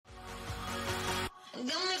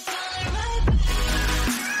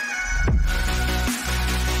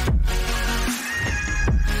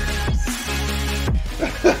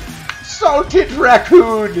Salted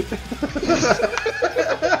raccoon! You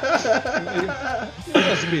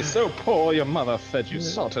must be so poor your mother fed you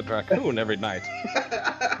salted raccoon every night.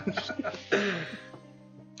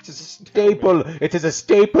 It's a staple. It is a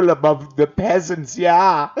staple among the peasants,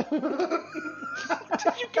 yeah. Did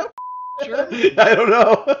you go German? I don't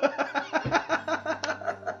know.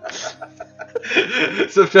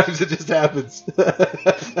 Sometimes it just happens.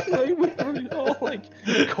 Like, we were all like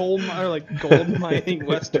gold mining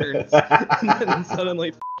westerns, and then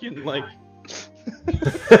suddenly fucking like.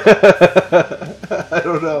 I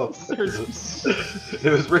don't know. It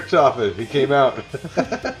was Rick Toffin. He came out.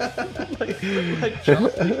 like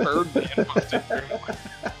Charlie Birdman must have heard, like,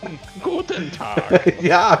 Guten Tag.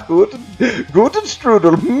 Yeah, guten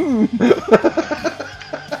Strudel.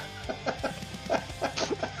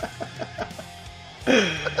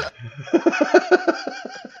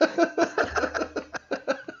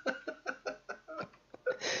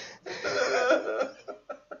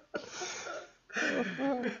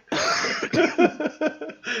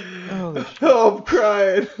 Oh, I'm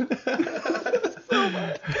crying. So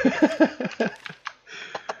much.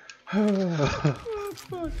 Oh,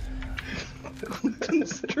 fuck. Guten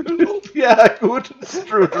Strudel. Yeah, guten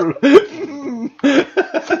Strudel.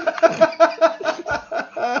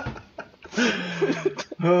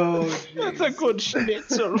 Oh, That's a good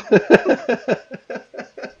schnitzel.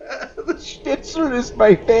 The schnitzel is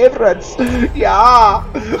my favorite. Yeah.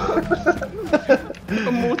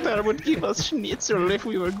 Mutter would give us schnitzel if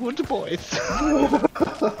we were good boys. I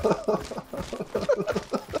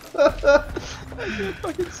can't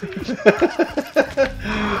fucking see.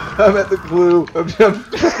 I'm at the glue. I'm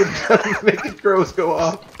making crows go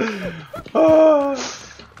off. Oh.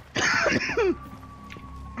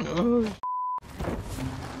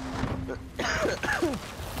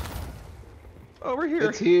 Over here.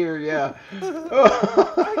 It's here, yeah.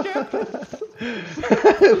 I can't.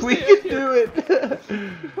 We can do it.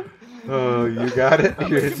 Oh, you got it?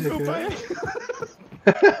 You're gonna take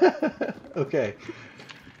it? Okay.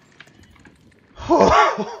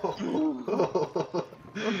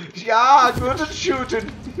 Ja, guten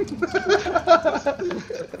Shooten.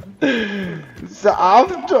 The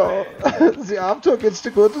Abenteuer gets to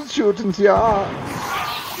guten Shooten, ja.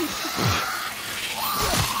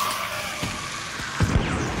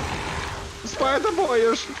 Spider boy,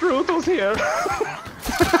 your strudel's here.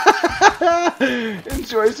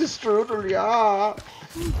 Enjoys the strudel, ja.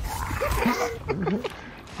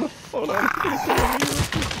 Hold on.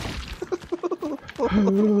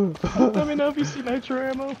 Let me know if you see nitro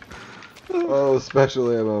ammo. Oh,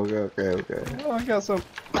 special ammo. Okay. Oh, I got some.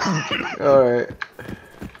 Alright.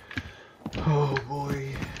 Oh,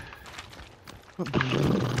 boy.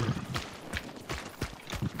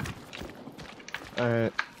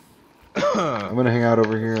 Alright. I'm gonna hang out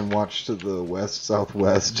over here and watch to the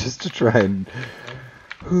west-southwest just to try to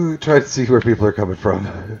see where people are coming from.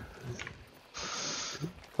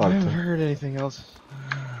 I haven't heard anything else.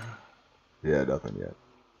 Yeah, nothing yet.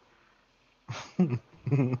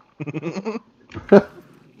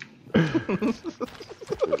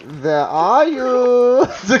 There are you!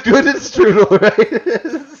 It's a good strudel, right?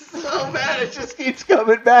 It's so bad, it just keeps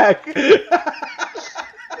coming back.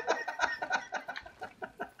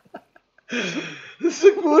 It's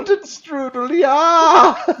a good strudel,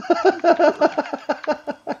 yeah!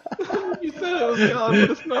 You said it was gone,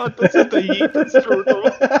 but it's not. That's a yeet strudel.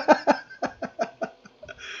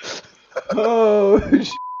 Oh,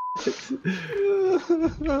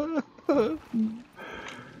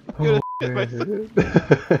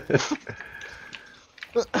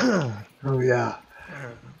 Oh yeah.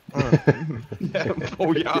 Oh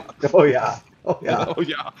yeah. Oh yeah. Oh yeah. Oh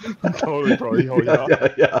yeah. Totally, bro. Oh yeah.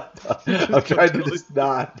 Yeah. I'm trying to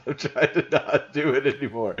not do it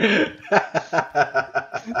anymore. You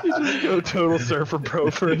just go total surfer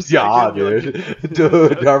bro for a second. Yeah, dude.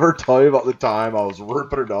 Dude, never tell you about the time I was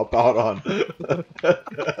ripping it up out on.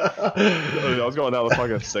 I was going down the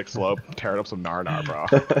fucking sixth slope, tearing up some narnar, bro.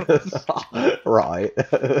 Right.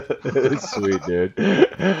 Sweet, dude.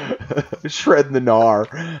 Shredding the gnar.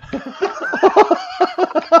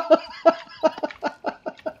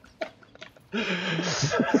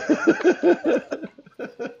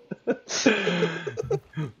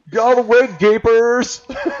 Get out of the way, gapers!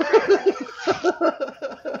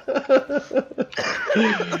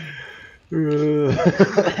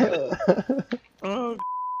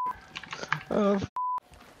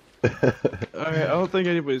 Alright, I don't think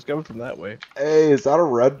anybody's coming from that way. Hey, is that a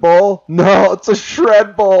Red Bull? No, it's a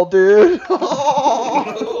Shred Bull, dude! Oh.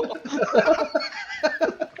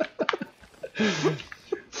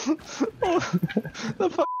 The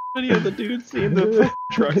fucking video of the dude seeing the fucking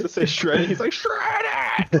trucks that say shredded. He's like,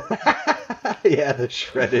 shredded! Yeah, the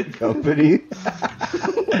shredded company.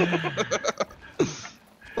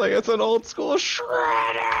 Like, it's an old school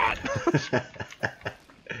shredded!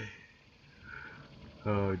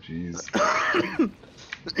 Oh, jeez.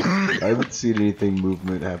 I haven't seen anything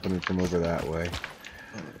movement happening from over that way.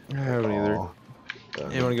 I haven't either.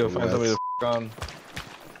 You wanna go find somebody to on?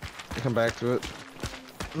 Come back to it?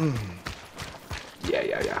 Yeah.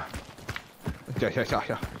 Yeah.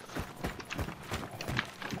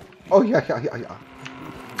 Oh, yeah.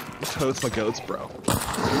 Toast my goats, bro.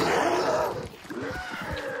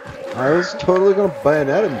 I was totally gonna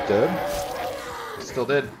bayonet him, dude. Still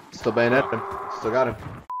did. Still bayonet him. Still got him.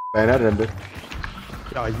 Bayoneted him, dude.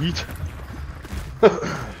 Yeah, yeet.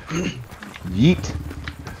 Yeet.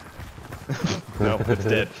 No, it's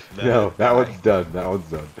dead. No, that one's done. That one's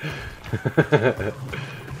done.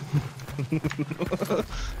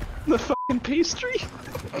 The fucking pastry.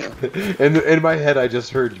 In my head, I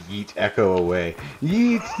just heard yeet echo away.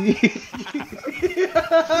 Yeet.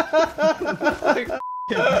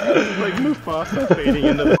 Like Mufasa fading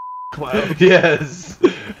into the cloud. Yes.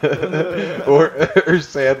 or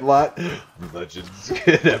Sandlot. Legends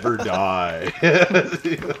can never die.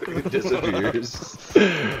 It disappears.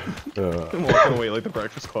 I'm walking away like the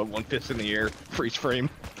Breakfast Club, one fist in the air, freeze frame.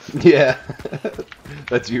 Yeah.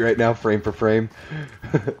 That's you right now, frame for frame.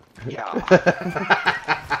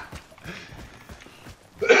 Yeah.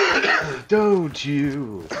 Don't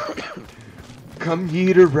you come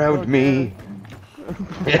yeet around me.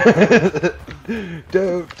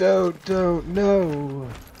 Don't, no.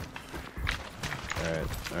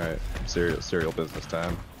 Alright. Serial business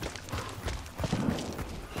time.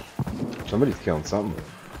 Somebody's killing something.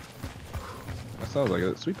 That sounds like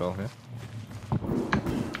a sweet bell, yeah.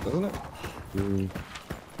 Doesn't it?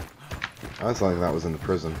 I was like that was in the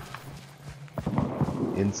prison.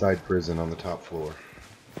 Inside prison on the top floor.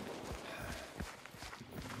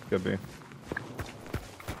 Could be.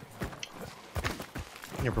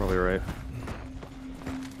 You're probably right.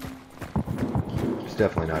 It's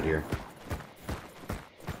definitely not here.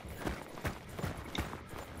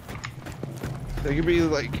 They could be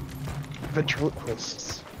like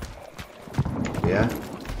ventriloquists. Yeah?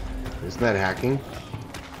 Isn't that hacking?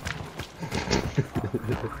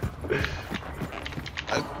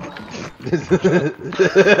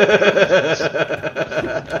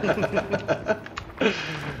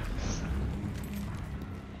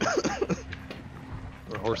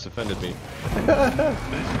 The horse offended me.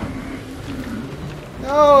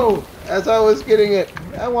 No! As I was getting it,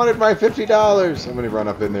 I wanted my $50. Somebody run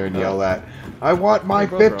up in there and yell that. I want my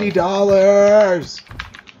 $50!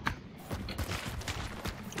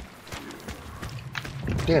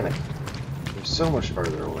 Damn it. They're so much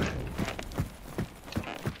farther away.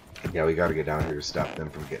 Yeah, we gotta get down here to stop them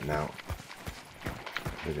from getting out.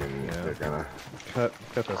 They're gonna... Cut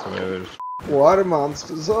this away. There's Water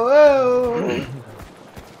monsters, oh!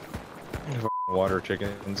 water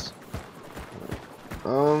chickens.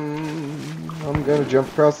 I'm gonna jump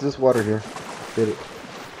across this water here. Get it.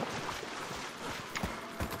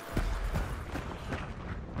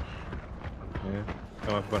 Yeah.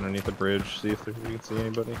 Come up underneath the bridge, see if we can see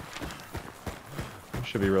anybody. It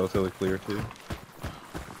should be relatively clear too.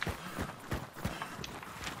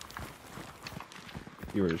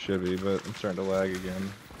 You where it should be, but I'm starting to lag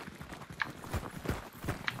again.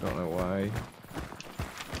 Don't know why.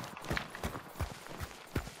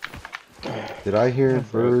 Did I hear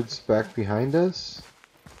birds back behind us?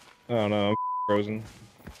 I don't know, I'm frozen.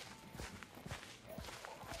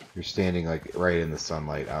 You're standing like right in the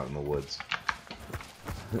sunlight out in the woods.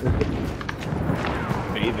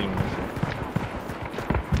 Bathing.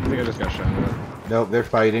 I think I just got shot at. Nope, they're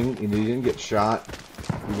fighting. You didn't get shot.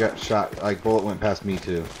 You got shot, like bullet went past me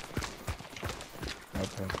too.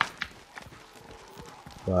 Okay.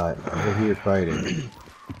 But I hear fighting.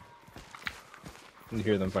 You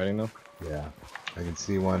hear them fighting though? Yeah, I can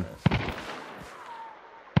see one.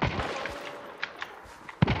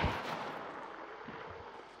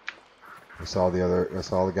 I saw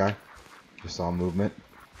the guy. Just saw movement.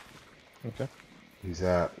 Okay. He's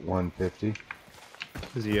at 150.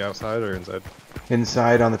 Is he outside or inside?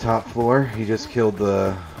 Inside on the top floor. He just killed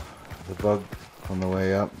the bug on the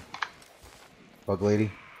way up. Bug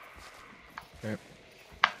lady. Okay.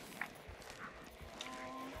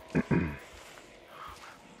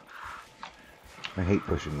 I hate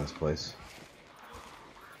pushing this place.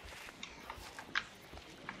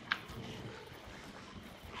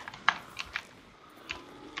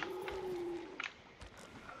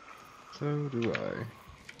 So do I.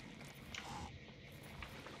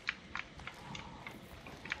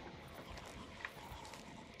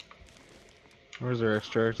 Where's our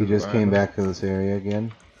extract? He just came back to this area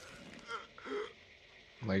again.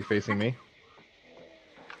 Like facing me?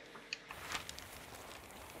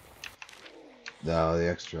 No, the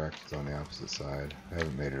extract is on the opposite side. I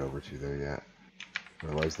haven't made it over to there yet.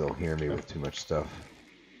 Otherwise they'll hear me with too much stuff.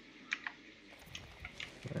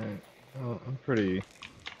 Alright. Well, I'm pretty...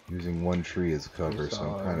 Using one tree as cover, so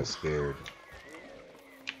I'm kind of scared.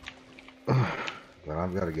 But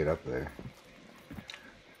I've got to get up there.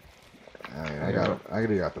 I mean, I got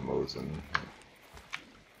the Mosin.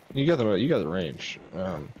 You got the range.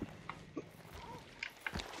 They're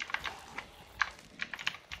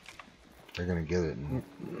gonna get it in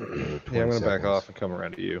another 20 yeah, I'm gonna seconds. back off and come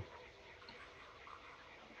around to you.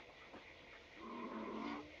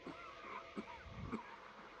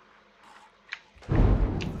 I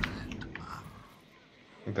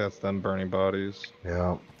think that's them burning bodies.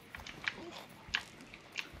 Yeah.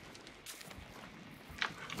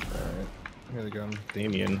 Alright. Here they come.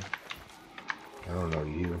 Damien. I don't know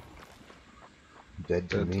you. Dead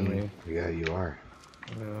to me. Yeah, you are.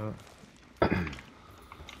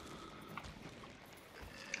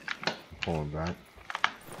 Pulling back.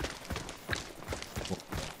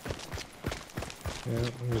 Yeah,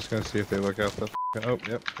 I'm just gonna see if they look out the. Oh,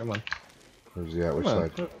 yep, come on. Where's he at? Which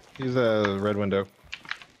side? He's a red window.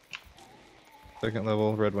 Second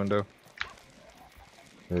level, red window.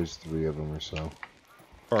 There's 3 of them or so.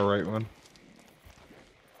 Far right one.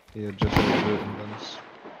 Yeah, just a little bit and then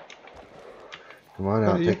Come on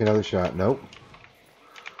out, take another shot. Nope.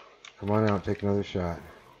 Come on out, take another shot.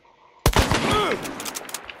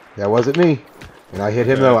 That wasn't me. And I hit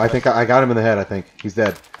him though. I think I got him in the head, I think. He's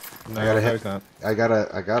dead. No, I got a hit. I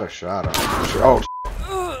got a shot on him. Oh,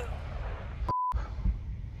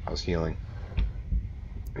 I was healing.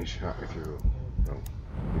 He shot me through. No,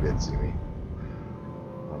 he did see me.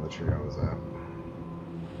 On the tree I was at.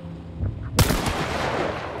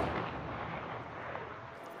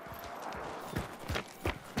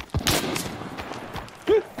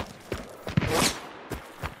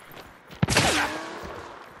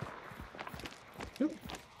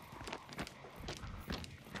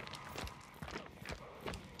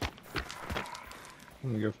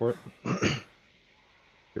 Let me go for it.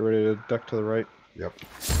 Get ready to duck to the right. Yep.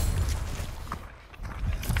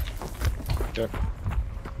 Okay.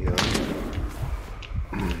 Yeah.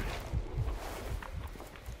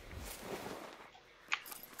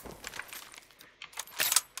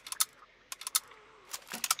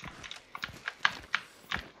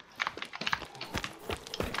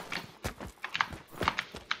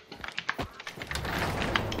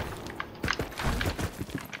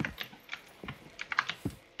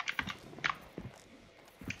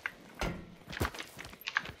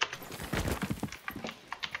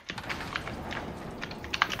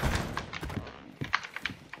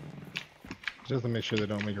 Just to make sure they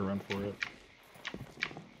don't make a run for it.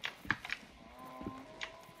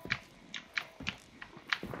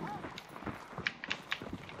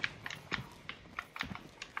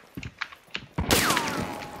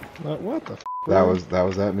 What the f? That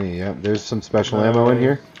was at me, yeah. There's some special ammo in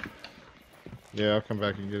here. Yeah, I'll come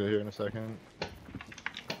back and get it here in a second.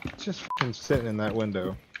 It's just f***ing sitting in that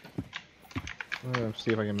window. I'm gonna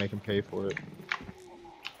see if I can make him pay for it.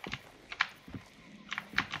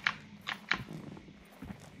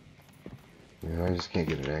 Yeah, I just can't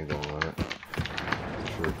get an angle on it.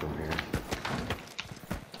 Sure from here.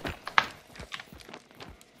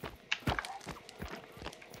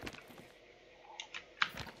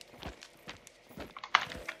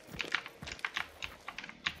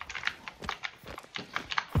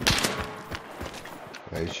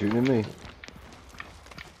 Yeah, he's shooting at me.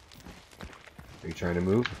 Are you trying to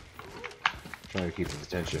move? Trying to keep his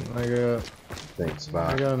attention. Thanks,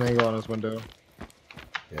 spot. I got an angle on his window.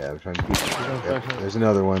 Yeah, we're trying to keep. Yep. There's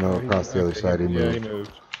another one across the other side. He moved. Yeah, he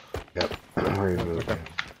moved. Yep. Where he moved. Okay.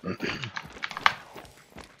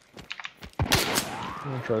 I'm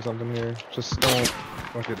gonna try something here. Just don't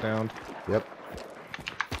get down. Yep.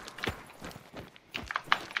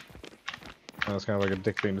 That's kind of like a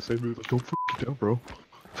dick thing to say. Don't f*** get down, bro.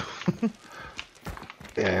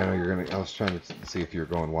 Yeah, I know you're gonna. I was trying to see if you were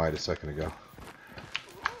going wide a second ago.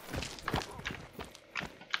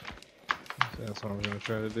 So that's what I'm gonna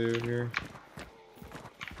try to do here.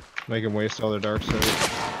 Make him waste all their dark side.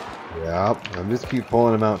 Yeah, I'm just keep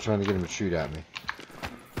pulling him out, trying to get him to shoot at me.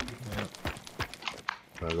 Yeah.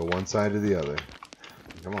 I'll go one side or the other.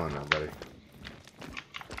 Come on now, buddy.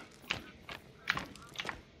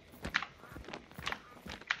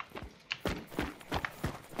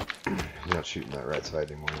 not shooting that right side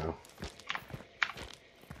anymore now.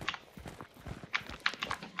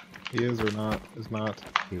 He is or not? Is not.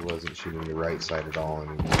 He wasn't shooting the right side at all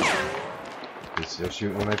anymore. He's still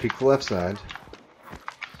shooting when I peek the left side.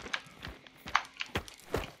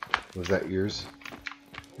 Was that yours?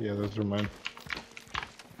 Yeah, those are mine.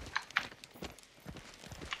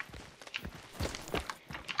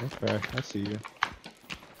 Okay, I see you.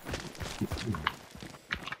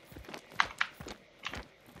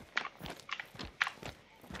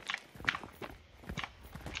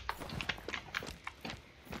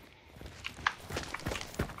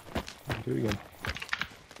 Do it again.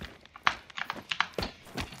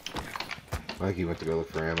 Mikey went to go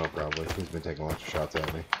look for ammo, probably. He's been taking lots of shots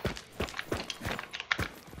at me.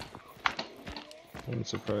 Wouldn't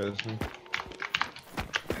surprise me.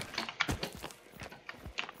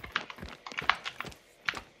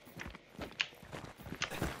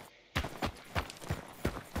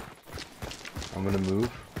 I'm gonna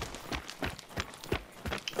move.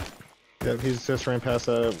 Yep, he's just ran past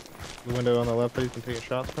the window on the left that he's been taking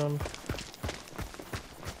shots from.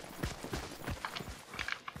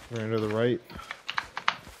 Ran to the right.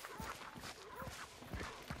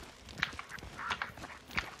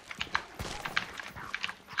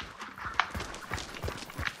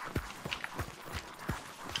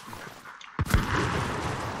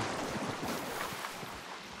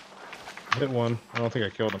 Hit one. I don't think I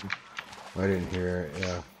killed him. I didn't hear it,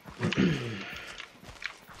 yeah.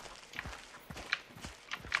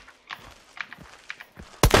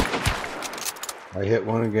 I hit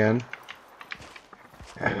one again.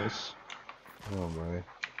 Nice. Oh my.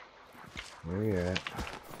 Where you at?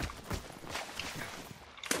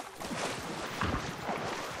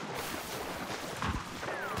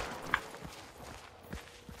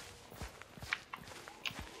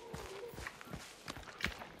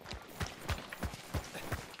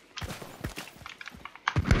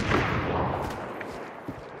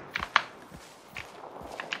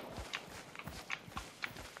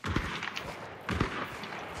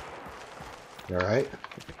 You alright?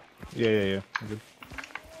 Yeah. I'm good.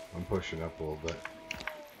 I'm pushing up a little bit.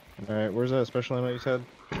 Alright, where's that special ammo you said?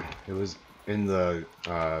 It was in the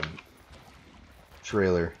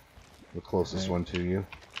trailer, the closest one to you.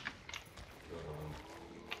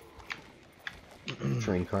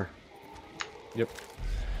 Train car. Yep.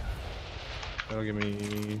 That'll give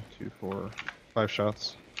me 2, 4, 5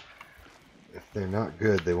 shots. If they're not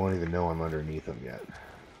good, they won't even know I'm underneath them yet.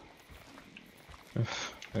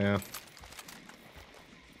 Yeah.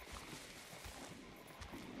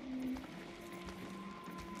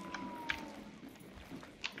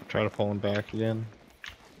 Try to pull him back again.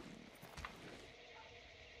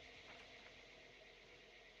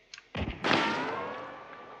 I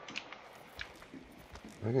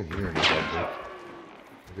can hear him. A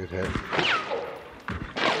good hit.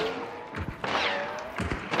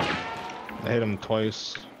 I hit him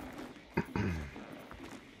twice.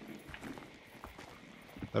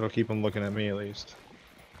 That'll keep him looking at me at least.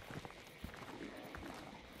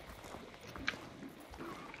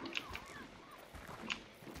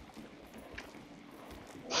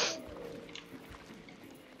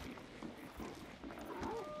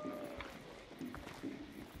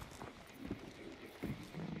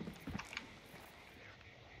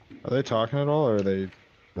 Are they talking at all, or are they?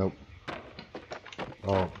 Nope.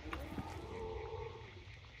 Oh.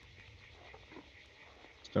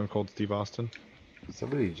 Stone Cold Steve Austin?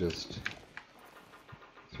 Somebody just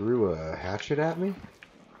threw a hatchet at me?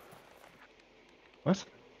 What?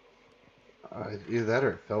 Either that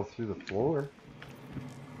or it fell through the floor.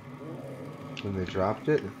 When they dropped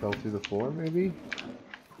it, it fell through the floor, maybe?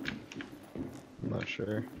 I'm not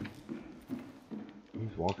sure.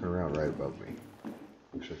 He's walking around right above me.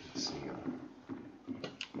 Wish I could see him.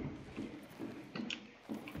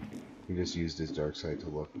 He just used his dark side to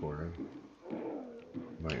look for him.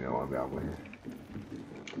 Might know I'm out here.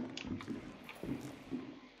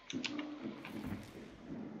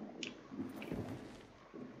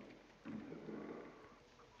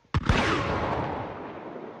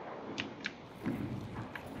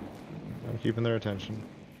 I'm keeping their attention.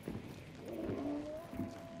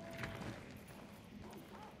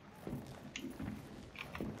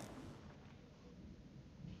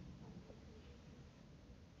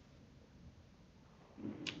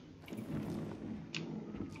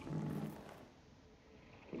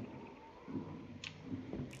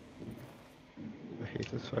 I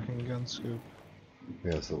hate this fucking gun scoop.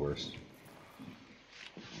 Yeah, it's the worst.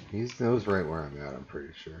 He knows right where I'm at, I'm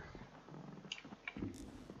pretty sure.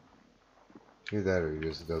 Either that or he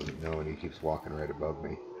just doesn't know and he keeps walking right above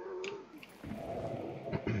me.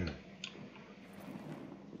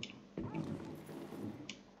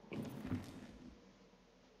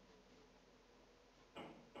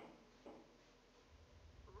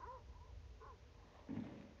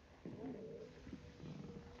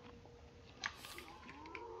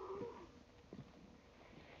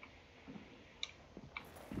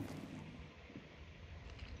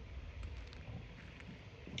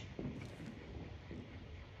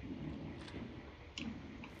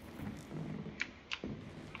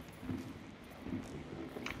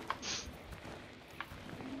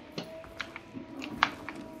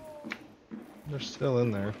 They're still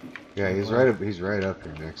in there. Yeah, he's right up. He's right up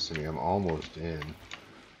here next to me. I'm almost in.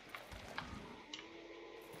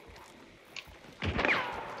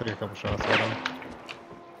 Take a couple shots at him.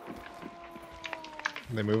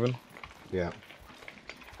 They moving? Yeah.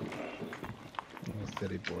 The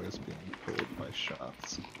city boy is being pulled by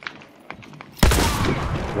shots.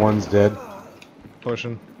 One's dead.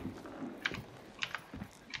 Pushing.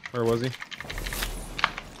 Where was he?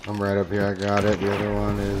 I'm right up here. I got it. The other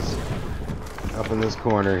one is up in this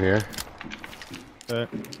corner here.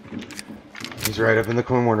 Okay. He's right up in the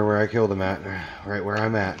corner where I killed him at. Right where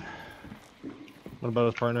I'm at. What about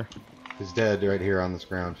his partner? He's dead right here on this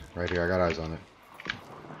ground. Right here. I got eyes on it.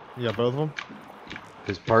 You got both of them?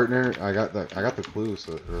 His partner, I got the clue.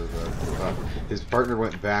 So, his partner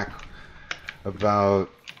went back about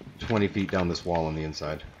 20 feet down this wall on the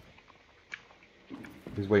inside.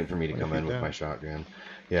 He's waiting for me to come in with my shotgun.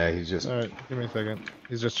 Yeah, he's just... Alright, give me a second.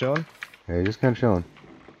 He's just chilling? Yeah, he's just kind of chilling.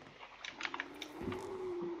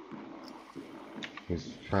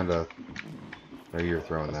 He's trying to... Oh, you're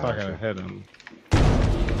throwing that. It's not gonna hit him.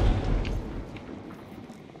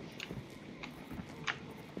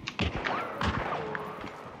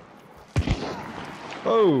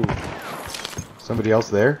 Oh! Somebody else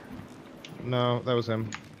there? No, that was him.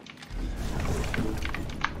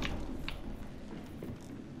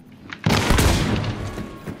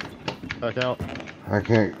 Back out. I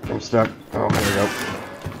can't. I'm stuck. Oh, there we go.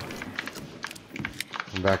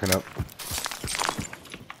 I'm backing up.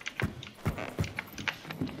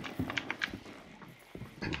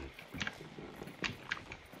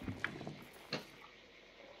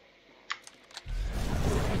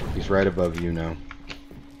 He's right above you now.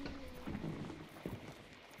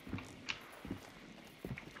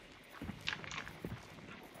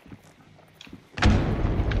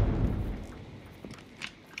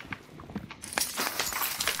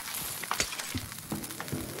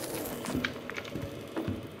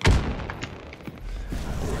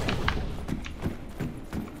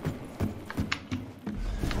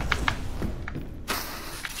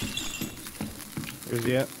 Where's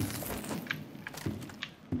he at?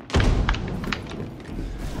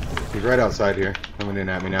 He's right outside here, coming in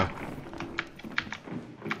at me now.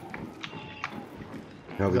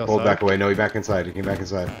 No, he pulled back away. No, he back inside. He came back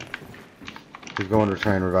inside. He's going to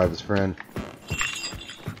try and revive his friend.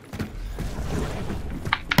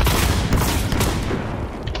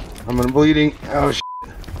 I'm bleeding. Oh, shit.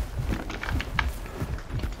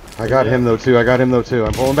 I got him though too.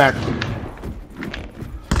 I'm pulling back.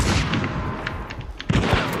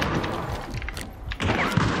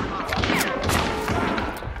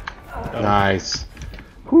 Nice.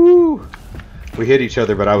 Whoo! We hit each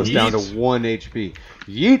other, but I was down to 1 HP.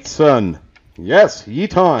 Yeet, son. Yes,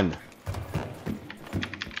 yeet on.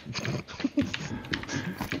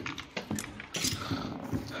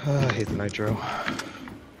 I hate the nitro.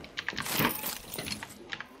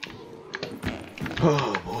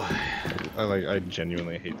 Oh boy. I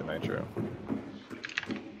genuinely hate the nitro.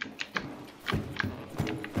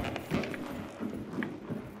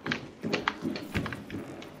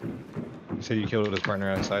 You said you killed his partner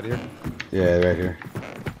outside here? Yeah, right here.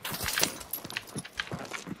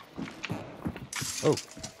 Oh.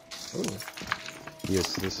 Oh.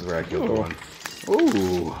 Yes, this is where I killed the one.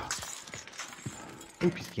 Ooh. Ooh,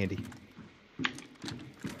 piece of candy.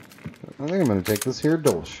 I think I'm gonna take this here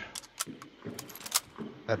Dolch.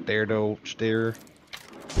 That there, Dolch, there.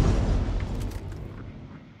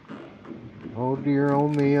 Oh dear, oh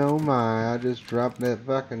me, oh my. I just dropped that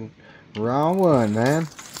fucking wrong one, man.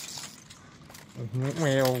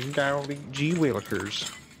 Well, golly gee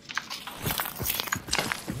willikers.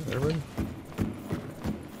 Everybody?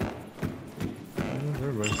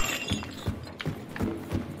 Everybody.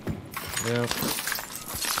 Yeah.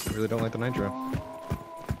 I really don't like the nitro.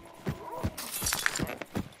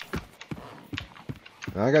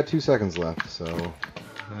 I got 2 seconds left, so...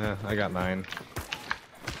 I got 9.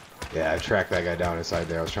 Yeah, I tracked that guy down inside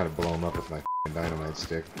there. I was trying to blow him up with my dynamite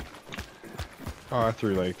stick. Oh, I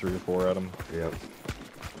threw like 3 or 4 at him. Yep.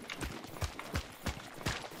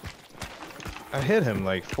 I hit him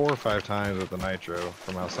like 4 or 5 times with the nitro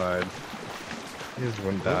from outside. He just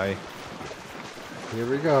wouldn't die. Here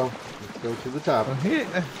we go. Let's go to the top.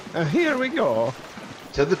 Here we go.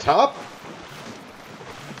 To the top?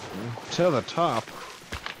 To the top.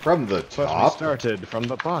 From the But we top? started from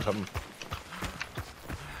the bottom.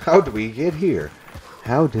 How did we get here?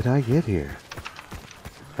 How did I get here?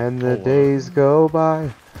 And the days go by.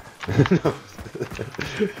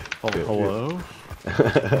 Hello?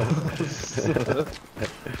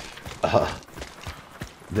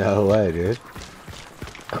 No way, dude.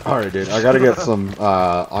 Alright, dude. I gotta get some.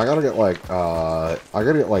 I gotta get like the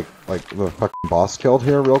fucking boss killed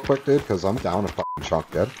here real quick, dude. Because I'm down a fucking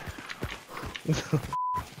chunk, dude.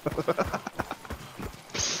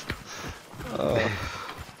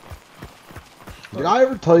 Did I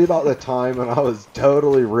ever tell you about the time when I was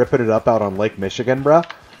totally ripping it up out on Lake Michigan, bruh?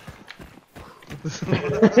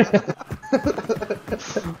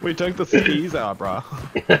 We took the skis out, bro.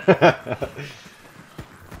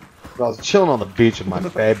 I was chilling on the beach with my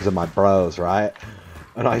babes and my bros, right?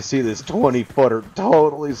 And I see this 20-footer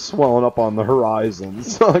totally swelling up on the horizon.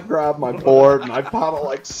 So I grab my board and I paddle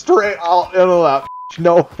like straight out into that.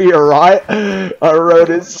 No fear, right? I rode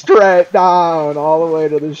it straight down all the way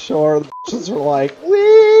to the shore. The bitches were like,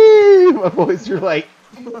 wee! My boys were like,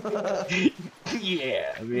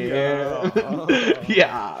 yeah, man.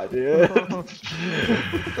 Yeah, dude.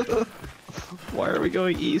 Why are we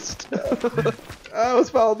going east? I was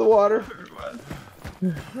following the water. I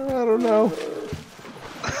don't know.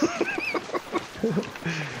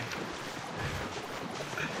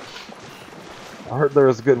 I heard there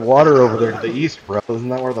was good water over there to the east, bro. Isn't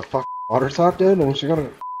that where the fucking water's at, dude? And you gonna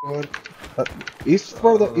east is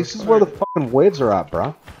where the fucking waves are at,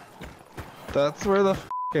 bro. That's where the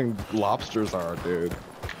fucking lobsters are, dude.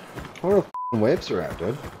 Where the fucking waves are at,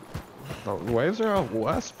 dude? The waves are out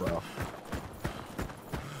west, bro.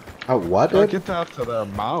 Out what, Gotta dude? get out to the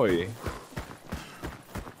Maui.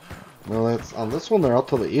 Well, that's on this one. They're out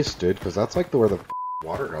to the east, dude, because that's like where the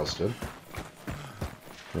water goes, dude.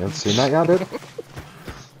 You haven't seen that yet, dude?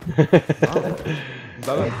 Is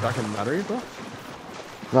that a documentary, bro?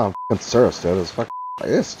 No, I'm fucking serious, dude. It's fucking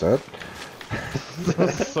east, dude. I'm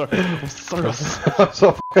sorry. I'm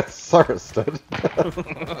so fucking serious, dude.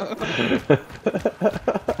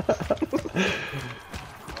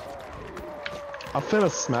 I'm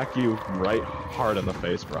finna smack you right hard in the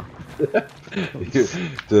face, bro.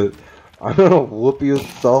 Dude, I'm gonna whoop you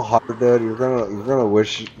so hard, dude. You're gonna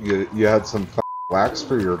wish you had some fucking wax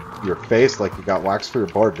for your face, like you got wax for your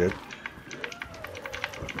board, dude.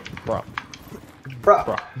 Bro. Bro.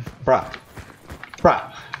 Bro. Bro. Bro.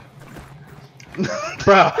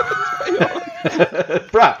 Bro.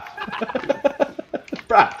 Bro.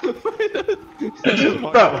 Bro.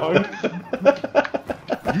 Bro.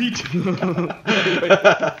 Yeet.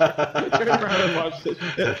 Turn around and watch this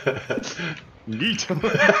shit. Yeet.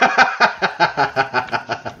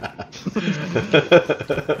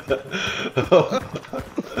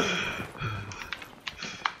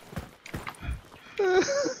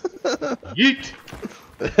 Yeet.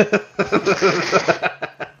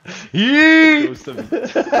 Yeet.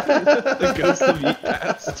 The ghost of Yeet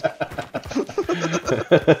passed.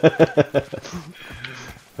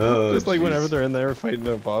 Oh, just like geez. whenever they're in there fighting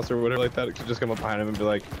a boss or whatever like that, it could just come up behind him and be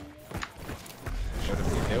like, shouldn't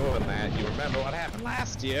be doing that. You remember what happened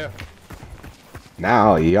last year?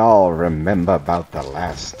 Now y'all remember about the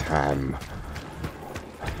last time.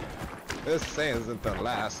 This isn't the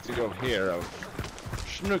last you'll hear of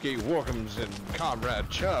Snooky Warkums and Comrade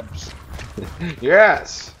Chubbs.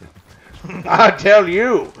 Yes, I tell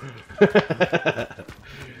you.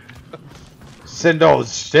 Send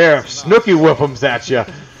those sheriff Snooky Whippums at you.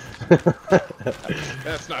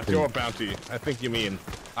 That's not your bounty. I think you mean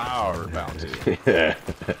our bounty.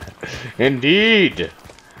 Indeed.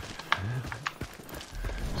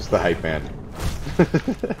 Just the hype man.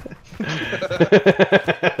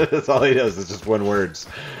 That's all he does is just one words.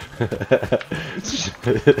 He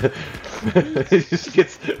just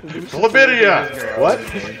gets chlamydia. What?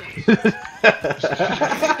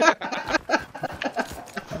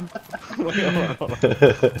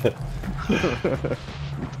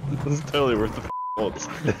 This is totally worth the bullets.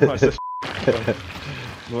 Watch this.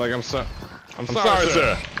 Like I'm sorry,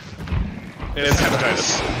 sir. It's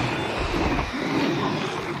hepatitis.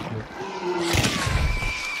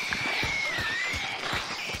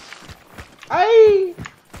 Aye.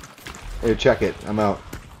 Hey, check it. I'm out.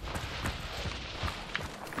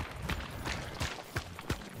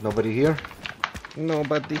 Nobody here?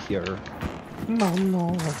 Nobody here.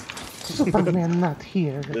 No. Superman not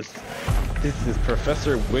here. This is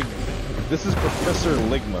Professor Wig. This is Professor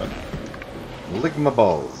Ligma. Ligma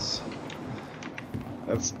balls.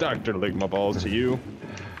 That's Dr. Ligma Balls to you.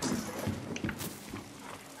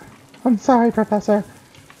 I'm sorry, Professor.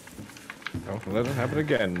 Don't let it happen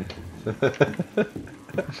again.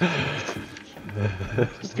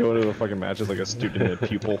 Just go into the fucking matches like a student and a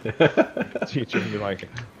pupil. Teacher and be like,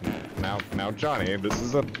 now Johnny, this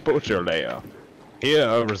is a butcher layer.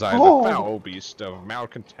 Here resides the foul beast of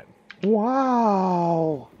malcontent.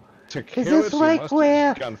 Wow. To kill this it, you like must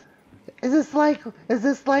where- gun is this like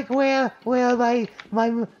where my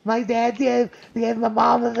dad gave my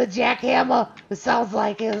mom the jackhammer? It sounds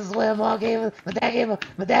like it is where my dad gave my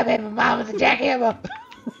mom the jackhammer.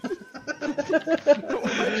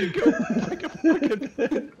 Why'd you go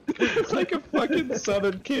like a fucking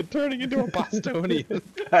southern kid turning into a Bostonian?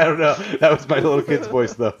 I don't know. That was my little kid's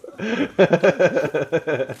voice, though.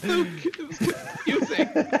 So confusing.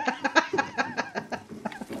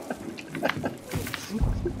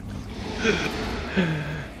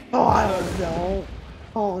 Oh, I don't know.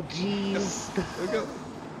 Oh, jeez.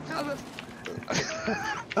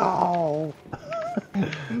 Oh.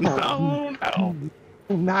 No.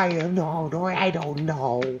 No, I don't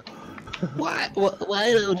know. Why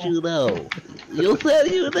don't you know? You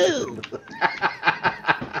said you knew.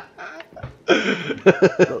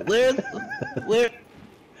 Where?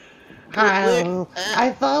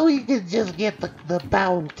 I thought we could just get the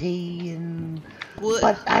bounty and... What?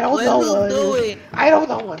 But I don't What know are you doing? I don't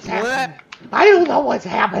know what's happening. I don't know what's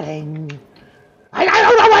happening. I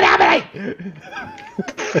don't know what's happening!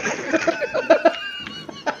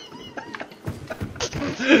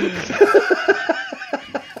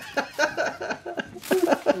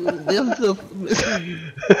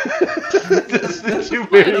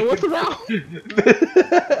 What's wrong?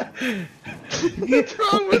 What's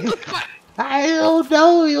wrong with the fight? I don't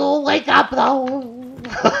know. You'll wake up though.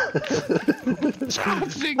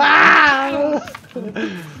 Ah!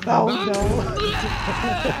 Oh no!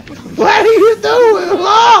 What are you doing?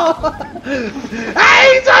 Oh!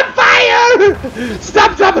 Hey, he's on fire!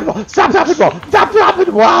 Stop dropping ball! Stop dropping ball! Stop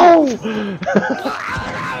dropping ball!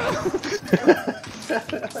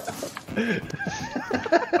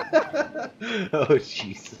 Oh,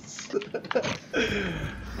 Jesus. The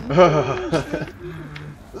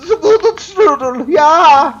good strudel,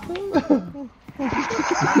 yeah!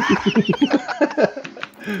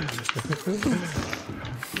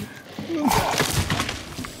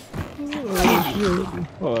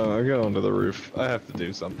 Hold on, I'll go onto the roof. I have to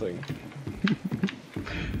do something.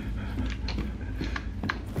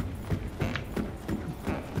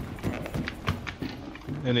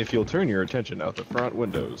 And if you'll turn your attention out the front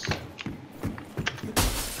windows.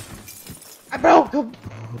 I broke him!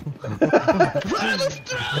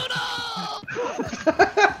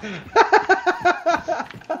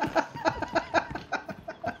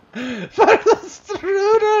 For the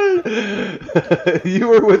strudel! You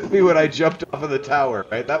were with me when I jumped off of the tower,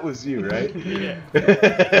 right? That was you, right? Yeah.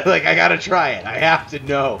 Like, I gotta try it. I have to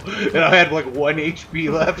know. And I had like 1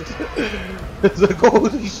 HP left. It's like,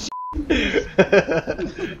 holy shit.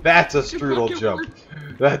 That's a strudel jump.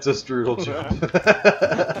 That's a strudel jump.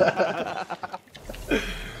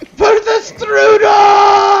 For the strudel!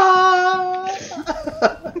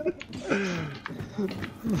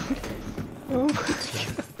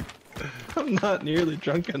 I'm not nearly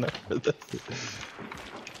drunk enough for this.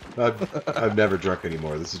 I've never drunk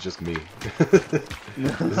anymore. This is just me.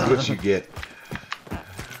 This is what you get.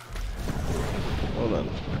 Hold on.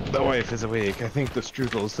 The wife is awake. I think the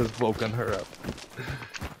strudels has woken her up.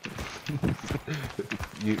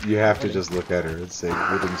 You have to just look at her and say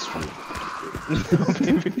wooden strudel.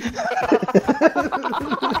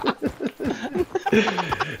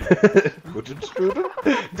 Wooden strudel?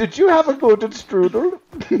 Did you have a wooden strudel?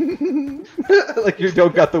 Like you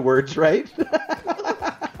don't got the words right.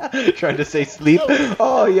 Trying to say sleep.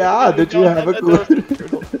 Oh yeah, did you have a wooden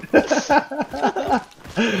strudel?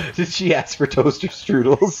 Did she ask for toaster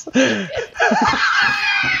strudels?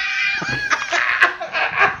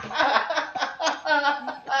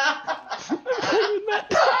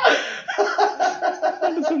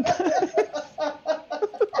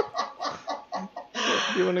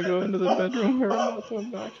 You want to go into the bedroom where I'm not so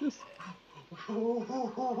obnoxious?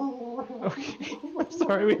 Okay. I'm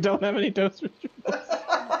sorry, we don't have any toaster strudels.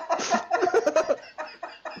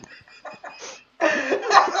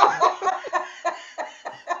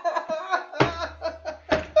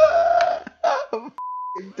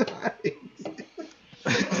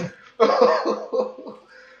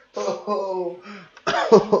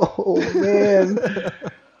 Oh man.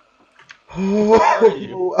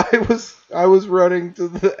 Oh, I was running to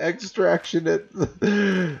the extraction at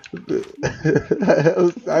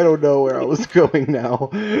I don't know where I was going now.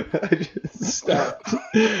 I just stopped.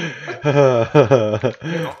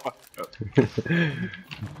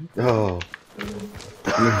 Oh.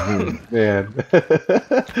 Man.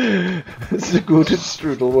 Guten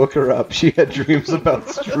Strudel woke her up. She had dreams about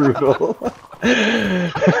Strudel.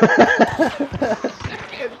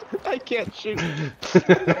 I can't shoot.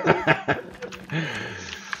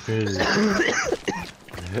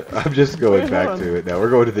 I'm just going Wait, back hold on. to it now. We're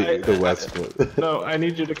going to the west foot. No, I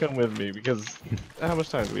need you to come with me because how much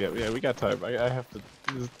time do we have? Yeah, we got time. I have to.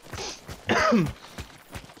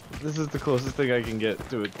 This is the closest thing I can get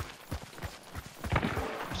to it.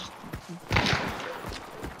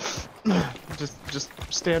 Just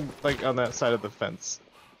stand like on that side of the fence.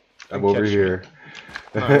 I'm and over catch me. here.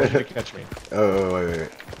 No, I want you to catch me. Oh, wait.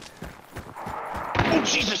 Oh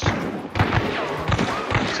Jesus!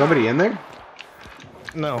 Somebody in there?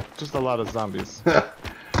 No, just a lot of zombies.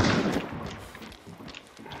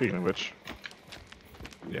 Speaking of which,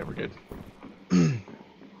 yeah, we're good.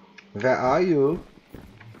 Where are you?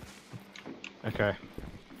 Okay,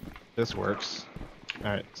 this works.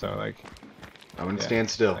 All right, so like, I'm gonna yeah, stand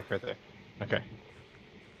still. like right there. Okay.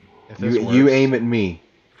 If this You works, aim at me.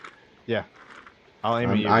 Yeah, I'll aim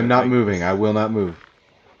at you. I'm but, not like, moving. I will not move.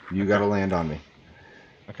 You gotta land on me.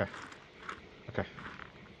 Okay. Okay.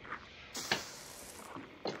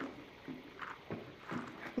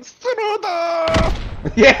 Strudel!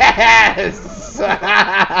 Yes!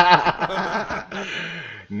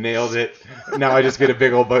 Nailed it. Now I just get a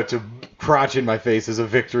big old bunch of crotch in my face as a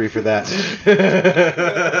victory for that.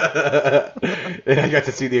 And I got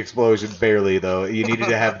to see the explosion barely though. You needed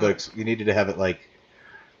to have it like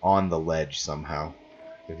on the ledge somehow.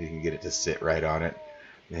 If you can get it to sit right on it.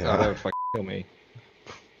 Oh, that would fucking kill me.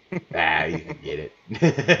 Ah, you can get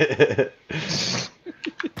it.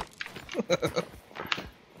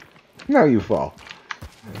 Now you fall.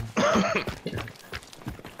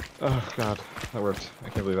 Oh god, that worked. I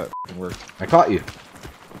can't believe that fucking worked. I caught you.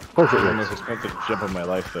 Of course it The works. most expensive jump of my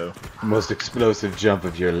life, though. Most explosive jump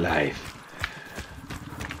of your life.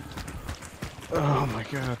 Oh my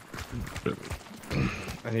god.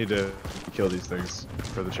 I need to kill these things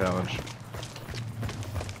for the challenge.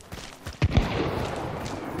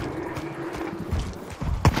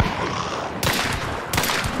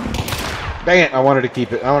 Dang it, I wanted to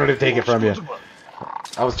keep it. I wanted to take it from you.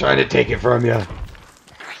 I was trying to take it from you.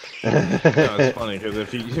 No, it's funny because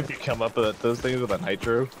if you come up with those things with a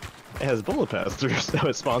nitro, it has bullet pass through, so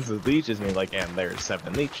it spawns as leeches, and you're like, and there's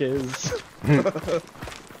 7 leeches.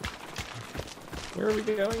 Where are we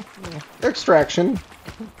going? Extraction.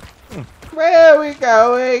 Where are we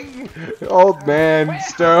going? Old man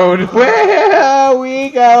Stone. Where are we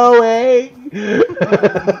going?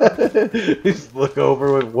 Just look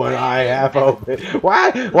over with one eye half open.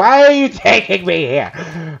 Why are you taking me here?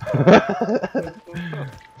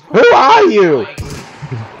 Who are you?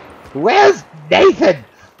 Where's Nathan?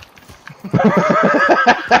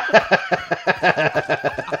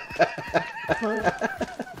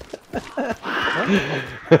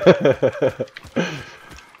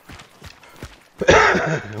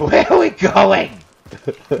 Where are we going?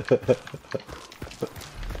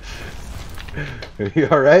 Are you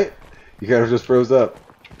alright? You kind of just froze up.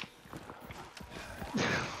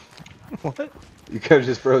 What? You kind of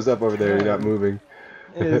just froze up over there. You're not moving.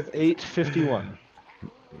 It is 8:51.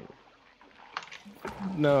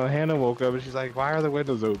 No, Hannah woke up and she's like, "Why are the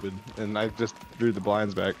windows open?" And I just drew the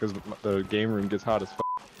blinds back because the game room gets hot as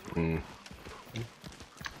fuck. Mm.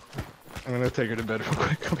 I'm gonna take her to bed real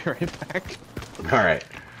quick. I'll be right back. Alright.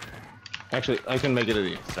 Actually, I can make it to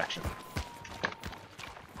the extraction.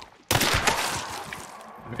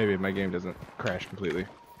 Maybe my game doesn't crash completely.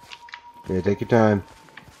 Yeah, take your time.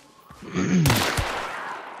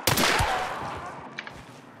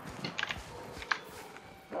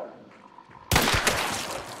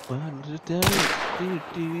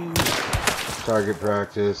 Target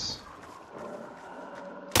practice.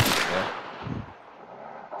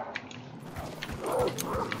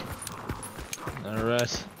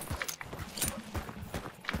 Alright.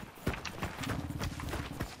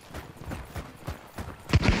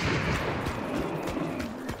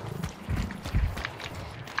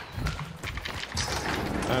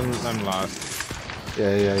 I'm lost.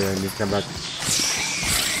 Yeah, you need to come back.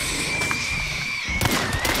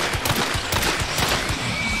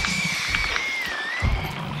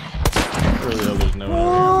 Really hope there's no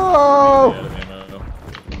Whoa! ammo.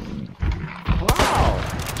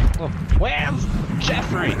 Wow! Where's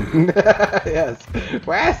Jeffrey? Yes.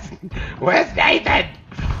 Where's Nathan?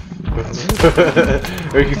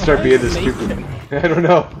 Or you can start being this stupid. I don't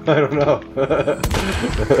know.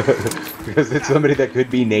 Because it's somebody that could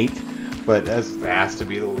be Nate, but that has to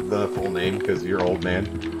be the full name because you're old man.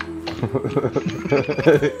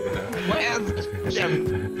 Where's Jeffrey?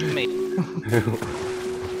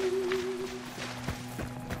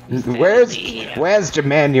 Where's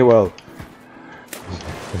Jemanuel?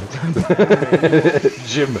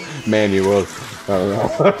 Jim Manuel. I don't know.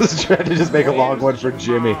 I was trying to just make a long one for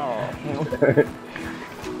Jimmy.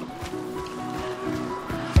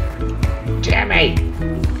 Jimmy!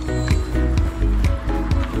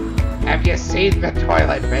 Have you seen the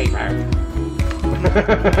toilet paper?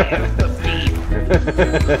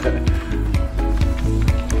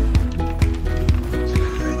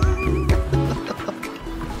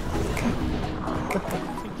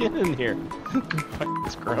 Get in here. Fucking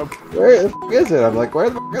scrub. Where the f is it? I'm like, where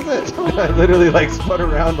the f is it? I literally like spun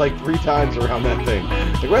around like 3 times around that thing.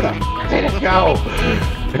 Like, where the f did it go?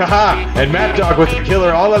 Haha! And Mad Dog was the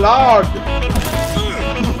killer all along!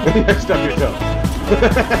 I stubbed your toe.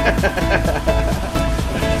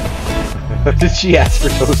 Did she ask for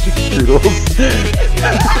toaster strudels?